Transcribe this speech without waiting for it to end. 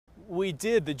We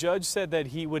did. The judge said that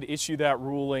he would issue that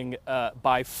ruling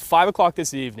by 5 o'clock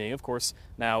this evening. Of course,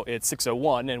 now it's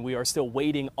 6:01 and we are still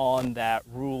waiting on that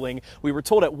ruling. We were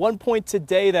told at one point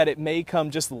today that it may come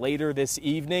just later this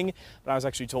evening, but I was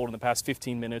actually told in the past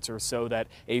 15 minutes or so that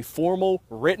a formal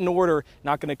written order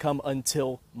not going to come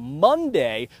until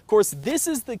Monday. Of course, this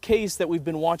is the case that we've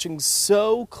been watching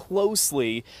so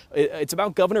closely. It's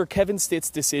about Governor Kevin Stitt's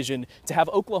decision to have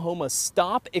Oklahoma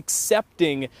stop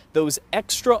accepting those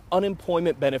extra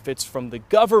unemployment benefits from the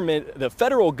government, the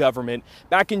federal government.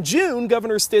 Back in June,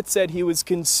 Governor Stitt said he was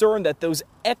concerned that those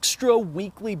extra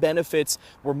weekly benefits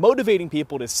were motivating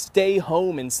people to stay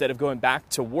home instead of going back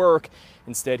to work.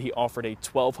 Instead, he offered a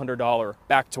 $1,200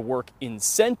 back to work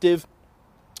incentive.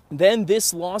 Then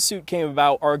this lawsuit came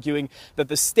about arguing that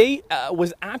the state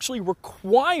was actually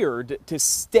required to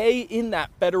stay in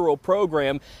that federal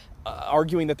program,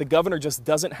 arguing that the governor just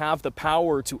doesn't have the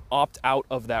power to opt out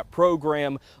of that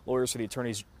program. Lawyers for the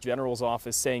Attorney General's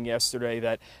office saying yesterday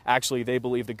that actually they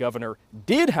believe the governor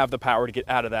did have the power to get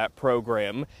out of that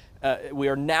program. We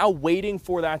are now waiting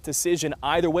for that decision.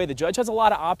 Either way, the judge has a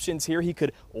lot of options here. He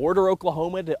could order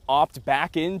Oklahoma to opt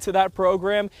back into that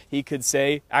program. He could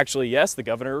say, actually, yes, the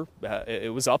governor,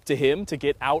 it was up to him to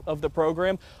get out of the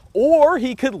program. Or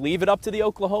he could leave it up to the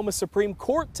Oklahoma Supreme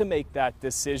Court to make that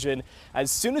decision.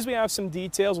 As soon as we have some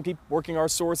details, we'll keep working our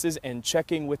sources and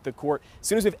checking with the court. As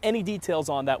soon as we have any details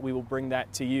on that, we will bring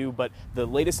that to you. But the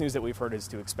latest news that we've heard is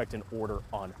to expect an order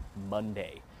on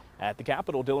Monday. At the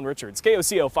Capitol, Dylan Richards,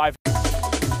 KOCO 5.